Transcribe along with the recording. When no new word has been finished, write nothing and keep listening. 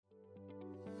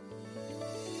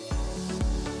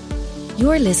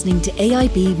You're listening to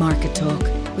AIB Market Talk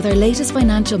with our latest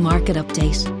financial market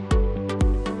update.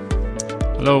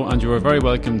 Hello, and you are very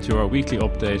welcome to our weekly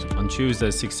update on Tuesday,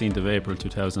 16th of April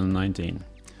 2019.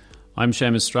 I'm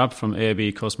Seamus Strapp from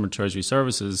AIB Customer Treasury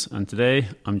Services, and today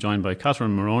I'm joined by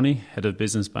Catherine Moroney, Head of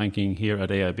Business Banking here at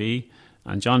AIB,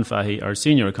 and John Fahey, our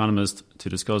Senior Economist, to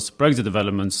discuss Brexit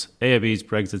developments, AIB's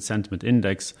Brexit Sentiment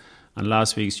Index, and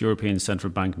last week's European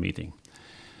Central Bank meeting.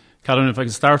 Catherine, if I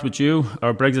can start with you,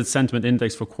 our Brexit Sentiment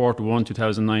Index for Q1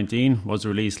 2019 was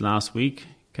released last week.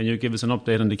 Can you give us an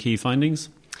update on the key findings?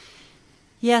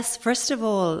 Yes, first of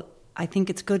all, I think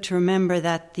it's good to remember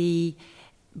that the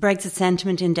Brexit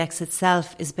Sentiment Index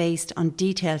itself is based on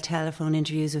detailed telephone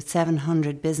interviews with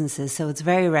 700 businesses, so it's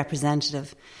very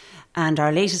representative. And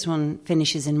our latest one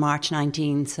finishes in March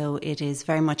 19, so it is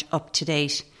very much up to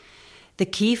date. The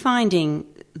key finding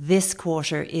this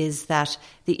quarter is that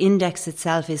the index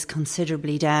itself is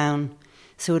considerably down.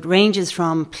 So it ranges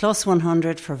from plus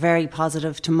 100 for very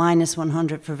positive to minus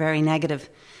 100 for very negative.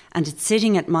 And it's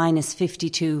sitting at minus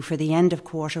 52 for the end of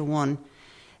Q1.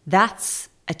 That's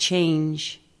a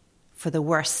change for the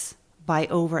worse by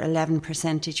over 11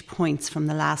 percentage points from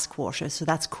the last quarter. So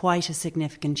that's quite a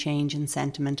significant change in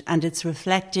sentiment. And it's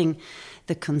reflecting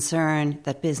the concern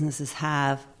that businesses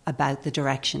have about the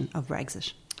direction of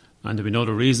Brexit. And do we know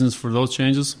the reasons for those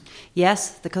changes?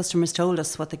 Yes, the customers told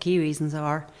us what the key reasons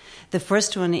are. The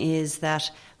first one is that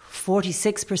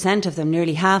 46% of them,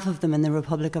 nearly half of them in the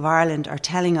Republic of Ireland, are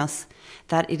telling us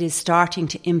that it is starting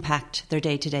to impact their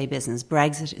day-to-day business.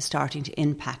 Brexit is starting to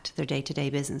impact their day-to-day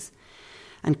business.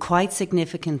 And quite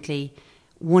significantly,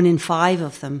 1 in 5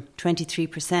 of them,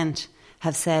 23%,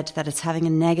 have said that it's having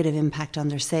a negative impact on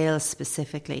their sales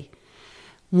specifically.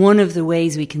 One of the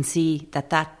ways we can see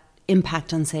that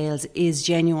impact on sales is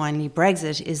genuinely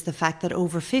Brexit is the fact that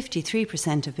over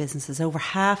 53% of businesses, over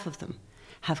half of them,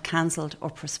 have cancelled or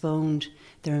postponed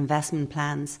their investment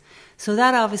plans. So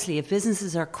that obviously, if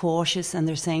businesses are cautious and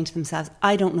they're saying to themselves,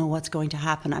 I don't know what's going to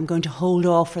happen, I'm going to hold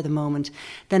off for the moment,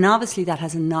 then obviously that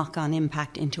has a knock-on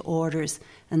impact into orders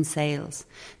and sales.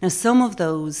 Now, some of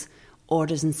those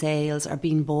orders and sales are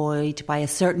being buoyed by a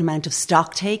certain amount of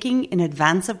stock taking in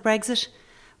advance of Brexit,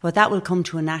 but that will come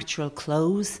to a natural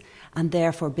close, and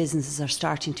therefore businesses are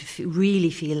starting to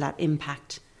really feel that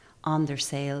impact on their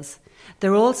sales.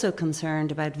 They're also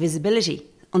concerned about visibility.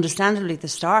 Understandably, they're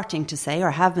starting to say, or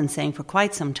have been saying for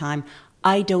quite some time,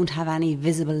 I don't have any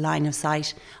visible line of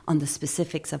sight on the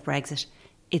specifics of Brexit.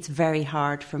 It's very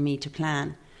hard for me to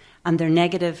plan. And they're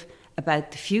negative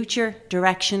about the future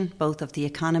direction, both of the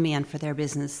economy and for their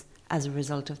business, as a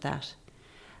result of that.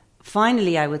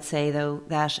 Finally, I would say, though,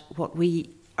 that what we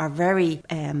are very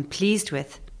pleased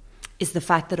with is the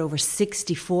fact that over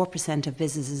 64% of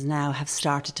businesses now have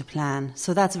started to plan.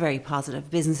 So that's very positive.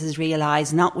 Businesses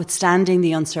realise, notwithstanding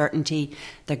the uncertainty,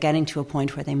 they're getting to a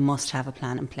point where they must have a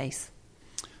plan in place.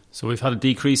 So we've had a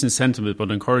decrease in sentiment, but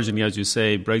encouragingly, as you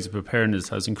say, Brexit preparedness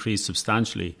has increased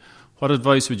substantially. What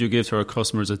advice would you give to our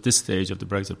customers at this stage of the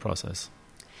Brexit process?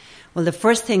 Well, the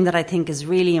first thing that I think is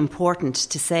really important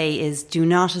to say is do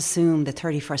not assume the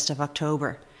 31st of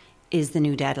October is the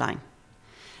new deadline,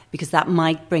 because that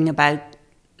might bring about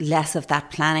less of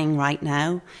that planning right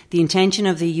now. The intention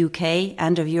of the UK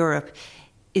and of Europe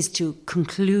is to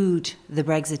conclude the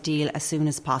Brexit deal as soon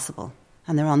as possible,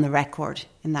 and they're on the record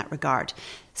in that regard.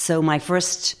 So my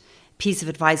first piece of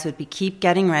advice would be keep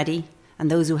getting ready,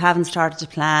 and those who haven't started to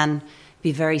plan,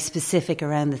 be very specific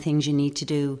around the things you need to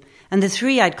do. And the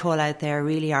three I'd call out there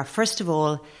really are, first of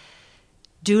all,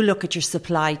 do look at your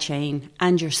supply chain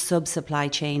and your sub-supply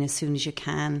chain as soon as you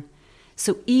can.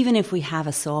 So even if we have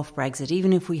a soft Brexit,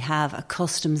 even if we have a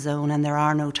customs zone and there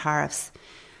are no tariffs,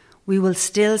 we will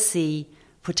still see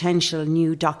potential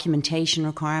new documentation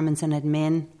requirements and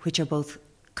admin, which are both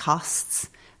costs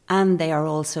and they are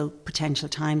also potential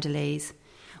time delays.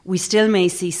 We still may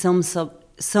see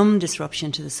some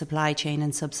disruption to the supply chain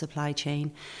and sub-supply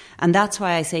chain. And that's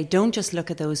why I say don't just look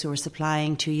at those who are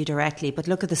supplying to you directly, but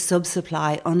look at the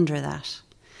sub-supply under that.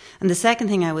 And the second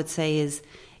thing I would say is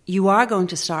you are going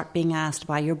to start being asked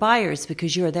by your buyers,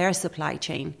 because you're their supply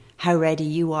chain, how ready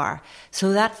you are.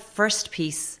 So that first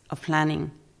piece of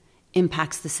planning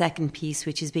impacts the second piece,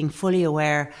 which is being fully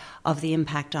aware of the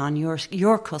impact on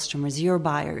your customers, your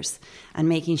buyers, and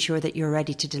making sure that you're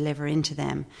ready to deliver into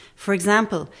them. For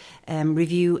example,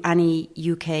 review any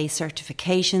UK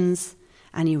certifications,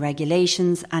 any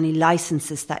regulations, any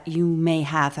licences that you may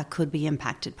have that could be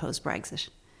impacted post-Brexit.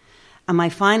 And my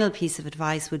final piece of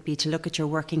advice would be to look at your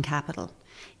working capital.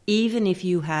 Even if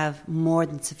you have more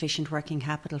than sufficient working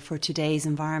capital for today's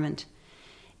environment,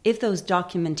 if those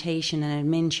documentation and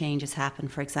admin changes happen,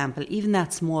 for example, even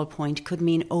that small point could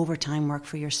mean overtime work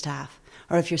for your staff.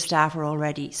 Or if your staff are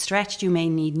already stretched, you may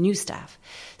need new staff.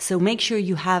 So make sure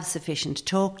you have sufficient.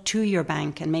 Talk to your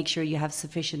bank and make sure you have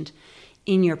sufficient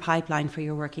in your pipeline for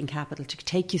your working capital to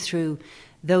take you through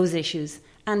those issues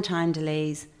and time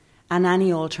delays and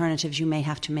any alternatives you may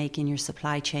have to make in your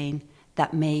supply chain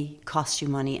that may cost you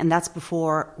money. And that's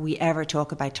before we ever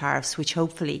talk about tariffs, which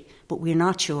hopefully, but we're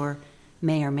not sure,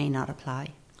 may or may not apply.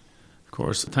 Of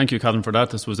course. Thank you, Catherine, for that.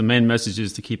 This was the main message,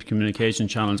 is to keep communication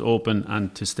channels open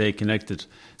and to stay connected.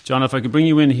 John, if I could bring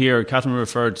you in here, Catherine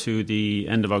referred to the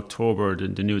end of October,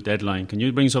 the new deadline. Can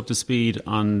you bring us up to speed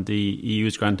on the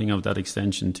EU's granting of that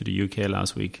extension to the UK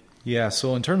last week? Yeah,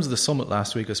 so in terms of the summit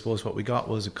last week, I suppose what we got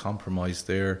was a compromise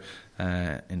there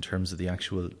in terms of the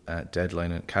actual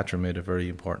deadline. And Catherine made a very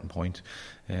important point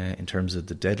in terms of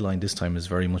the deadline. This time is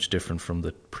very much different from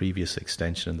the previous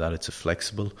extension in that it's a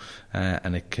flexible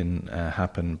and it can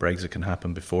happen, Brexit can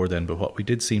happen before then. But what we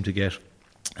did seem to get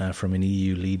from an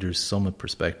EU leaders summit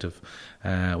perspective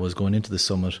was going into the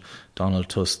summit, Donald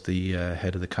Tusk, the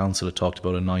head of the council, had talked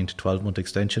about a 9 to 12 month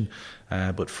extension,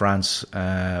 but France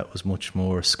was much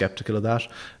more sceptical of that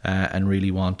and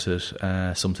really wanted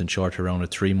something shorter, around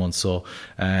 3 months. So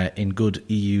in good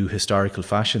EU historical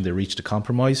fashion, they reached a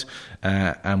compromise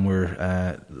and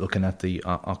we're looking at the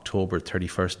October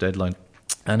 31st deadline.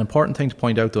 An important thing to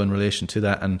point out, though, in relation to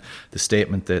that and the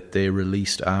statement that they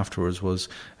released afterwards was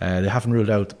they haven't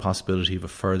ruled out the possibility of a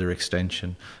further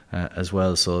extension as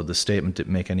well. So the statement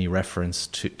didn't make any reference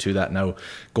to that. Now,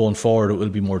 going forward, it will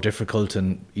be more difficult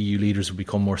and EU leaders will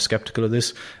become more sceptical of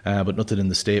this, but nothing in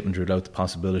the statement ruled out the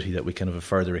possibility that we can have a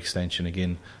further extension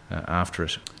again after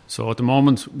it. So at the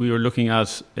moment, we are looking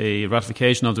at a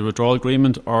ratification of the withdrawal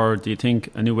agreement, or do you think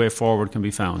a new way forward can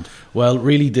be found? Well,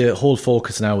 really, the whole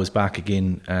focus now is back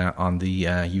again on the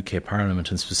UK Parliament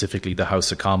and specifically the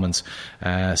House of Commons.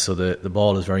 So the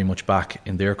ball is very much back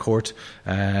in their court.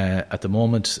 At the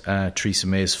moment, Theresa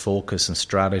May's focus and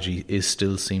strategy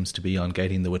still seems to be on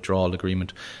getting the withdrawal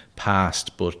agreement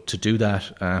passed. But to do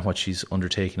that, what she's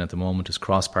undertaking at the moment is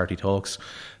cross-party talks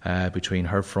between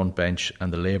her front bench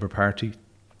and the Labour Party,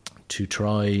 to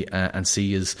try and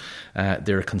see is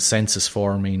there a consensus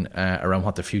forming around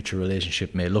what the future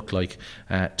relationship may look like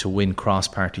to win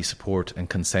cross-party support and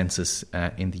consensus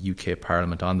in the UK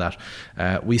Parliament on that.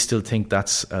 We still think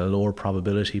that's a lower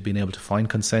probability of being able to find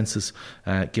consensus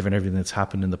given everything that's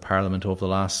happened in the Parliament over the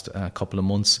last couple of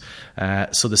months.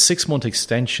 So the 6-month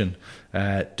extension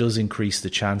does increase the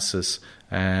chances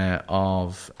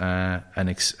of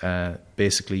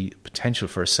basically potential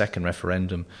for a second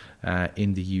referendum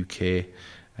in the UK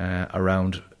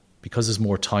around, because there's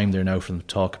more time there now for them to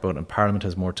talk about, and Parliament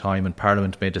has more time, and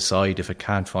Parliament may decide, if it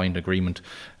can't find agreement,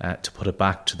 to put it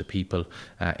back to the people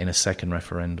in a second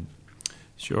referendum.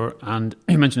 Sure, and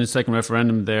you mentioned a second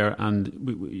referendum there,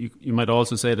 and you might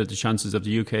also say that the chances of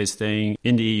the UK staying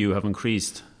in the EU have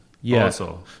increased. Yeah,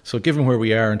 also. So given where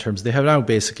we are in terms, they have now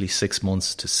basically 6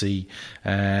 months to see,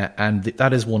 and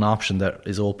that is one option that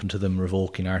is open to them,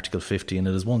 revoking Article 50, and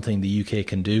it is one thing the UK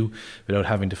can do without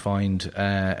having to find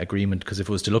agreement, because if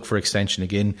it was to look for extension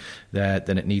again,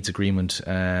 then it needs agreement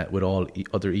with all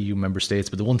other EU member states.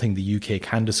 But the one thing the UK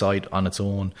can decide on its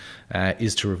own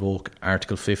is to revoke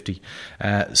Article 50.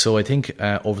 So I think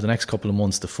over the next couple of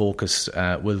months the focus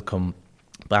will come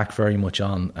back very much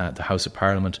on the House of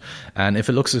Parliament, and if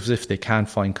it looks as if they can't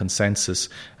find consensus,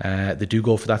 they do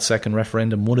go for that second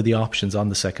referendum. One of the options on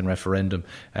the second referendum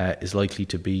is likely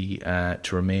to be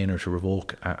to remain or to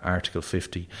revoke Article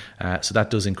 50, so that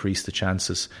does increase the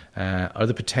chances or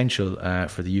the potential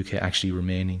for the UK actually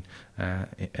remaining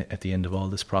at the end of all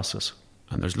this process.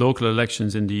 And there's local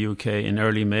elections in the UK in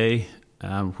early May.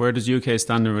 Where does the UK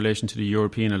stand in relation to the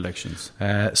European elections?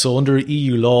 So under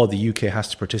EU law, the UK has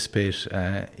to participate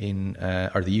in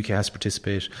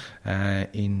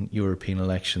European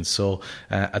elections. So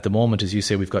at the moment, as you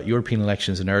say, we've got European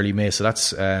elections in early May. So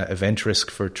that's event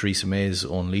risk for Theresa May's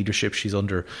own leadership. She's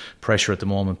under pressure at the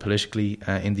moment politically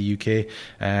in the UK.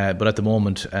 But at the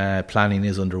moment, planning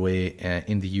is underway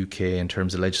in the UK in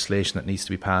terms of legislation that needs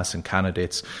to be passed and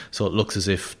candidates. So it looks as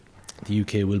if the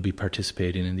UK will be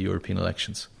participating in the European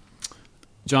elections.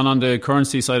 John, on the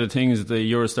currency side of things, the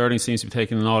euro sterling seems to be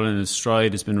taking an all in its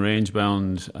stride. It's been range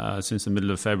bound since the middle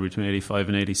of February between 85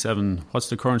 and 87. What's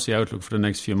the currency outlook for the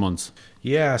next few months?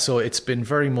 Yeah, so it's been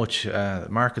very much,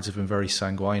 markets have been very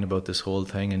sanguine about this whole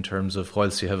thing in terms of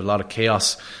whilst you have a lot of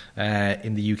chaos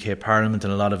in the UK Parliament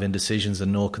and a lot of indecisions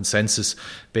and no consensus,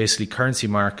 basically currency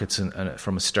markets and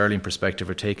from a sterling perspective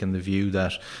are taking the view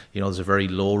that, there's a very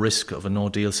low risk of a no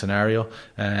deal scenario,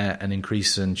 an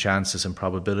increase in chances and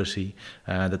probability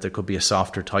that there could be a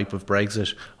softer type of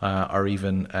Brexit or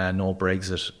even no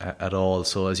Brexit at all.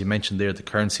 So as you mentioned there, the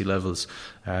currency levels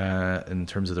in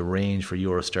terms of the range for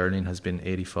euro sterling has been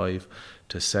 85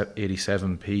 to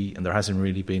 87p, and there hasn't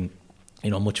really been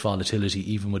much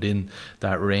volatility even within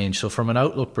that range. So from an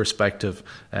outlook perspective,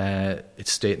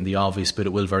 it's stating the obvious, but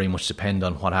it will very much depend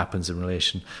on what happens in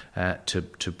relation to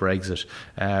Brexit.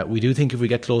 We do think if we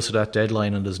get close to that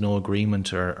deadline and there's no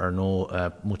agreement or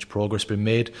no much progress been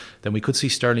made, then we could see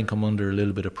sterling come under a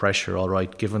little bit of pressure, all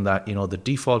right, given that the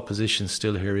default position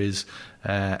still here is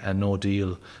a no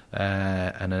deal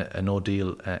and a no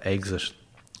deal exit.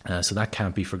 So that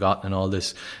can't be forgotten in all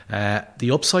this.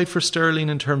 The upside for sterling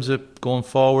in terms of going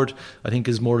forward, I think,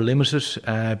 is more limited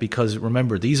because,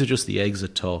 remember, these are just the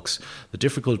exit talks. The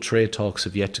difficult trade talks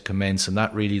have yet to commence, and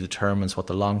that really determines what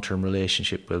the long-term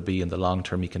relationship will be and the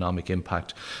long-term economic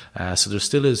impact. So there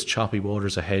still is choppy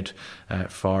waters ahead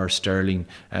for sterling,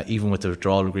 even with the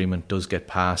withdrawal agreement does get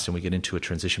passed and we get into a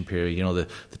transition period.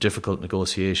 The difficult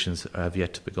negotiations have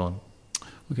yet to begin.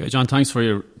 Okay, John, thanks for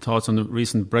your thoughts on the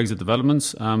recent Brexit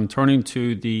developments. Turning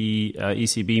to the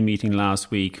ECB meeting last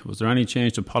week, was there any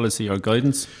change to policy or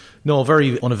guidance? No,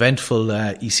 very uneventful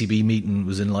ECB meeting.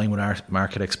 Was in line with our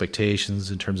market expectations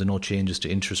in terms of no changes to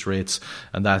interest rates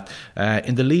and that.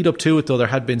 In the lead up to it, though, there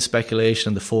had been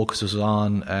speculation and the focus was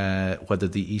on whether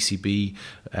the ECB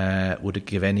would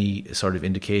give any sort of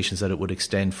indications that it would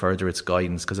extend further its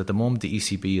guidance, because at the moment the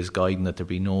ECB is guiding that there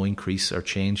be no increase or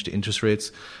change to interest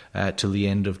rates till the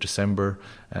end of December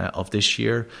of this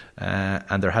year.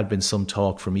 And there had been some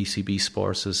talk from ECB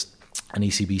sources and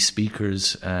ECB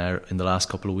speakers in the last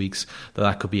couple of weeks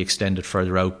that could be extended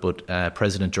further out, but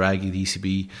President Draghi, the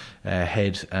ECB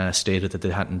head, stated that they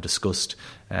hadn't discussed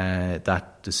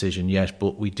that decision yet.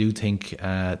 But we do think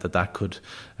that could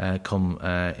come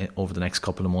over the next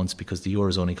couple of months, because the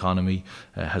Eurozone economy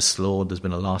has slowed. There's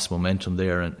been a loss of momentum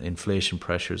there, and inflation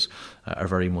pressures are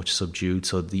very much subdued.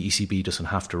 So the ECB doesn't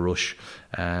have to rush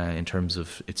in terms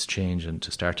of its change and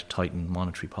to start to tighten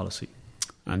monetary policy.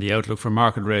 And the outlook for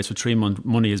market rates for 3-month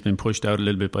money has been pushed out a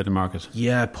little bit by the market.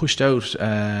 Yeah, pushed out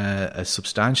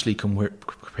substantially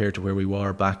compared to where we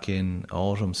were back in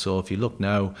autumn. So if you look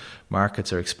now,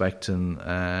 markets are expecting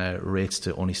rates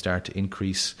to only start to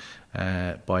increase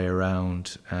by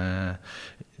around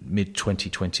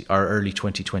mid-2020 or early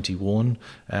 2021.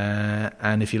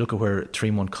 And if you look at where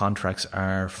 3-month contracts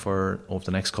are for over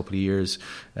the next couple of years,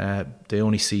 they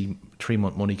only see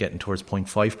 3-month money getting towards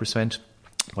 0.5%.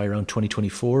 by around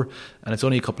 2024, and it's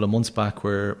only a couple of months back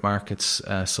where markets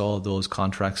saw those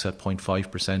contracts at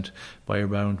 0.5% by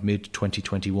around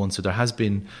mid-2021. So there has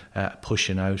been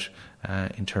pushing out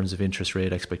in terms of interest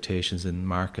rate expectations in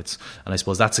markets, and I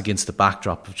suppose that's against the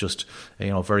backdrop of just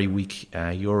very weak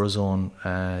Eurozone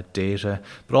data,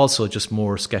 but also just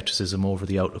more scepticism over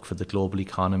the outlook for the global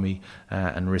economy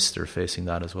and risks they're facing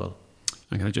that as well.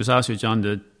 And can I just ask you, John,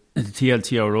 the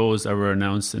TLTROs that were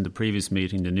announced in the previous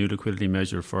meeting, the new liquidity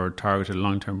measure for targeted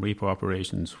long-term repo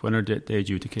operations, when are they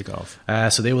due to kick off?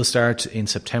 So they will start in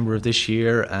September of this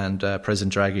year, and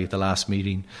President Draghi at the last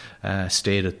meeting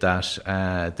stated that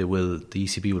the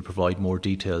ECB will provide more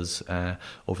details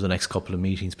over the next couple of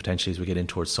meetings, potentially as we get in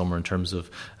towards summer, in terms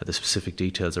of the specific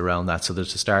details around that. So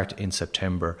there's to start in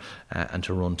September and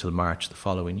to run till March the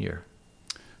following year.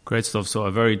 Great stuff. So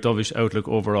a very dovish outlook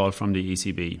overall from the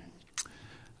ECB.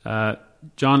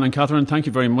 John and Catherine, thank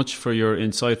you very much for your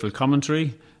insightful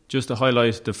commentary. Just to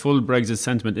highlight, the full Brexit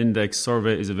Sentiment Index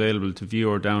survey is available to view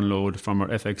or download from our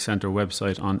FX Centre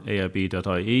website on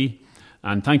aib.ie.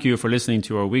 And thank you for listening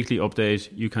to our weekly update.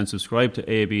 You can subscribe to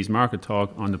AIB's Market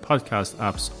Talk on the podcast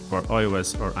apps for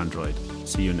iOS or Android.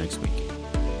 See you next week.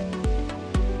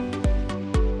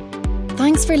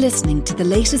 Thanks for listening to the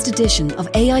latest edition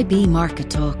of AIB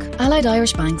Market Talk. Allied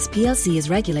Irish Banks plc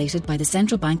is regulated by the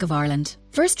Central Bank of Ireland.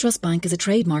 First Trust Bank is a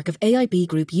trademark of AIB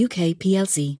Group UK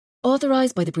plc,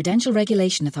 authorised by the Prudential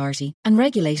Regulation Authority and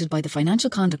regulated by the Financial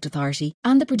Conduct Authority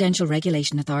and the Prudential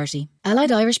Regulation Authority.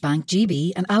 Allied Irish Bank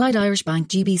GB and Allied Irish Bank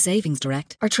GB Savings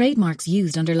Direct are trademarks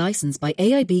used under licence by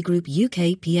AIB Group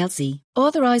UK plc,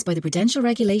 authorised by the Prudential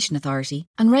Regulation Authority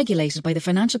and regulated by the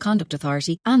Financial Conduct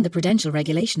Authority and the Prudential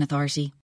Regulation Authority.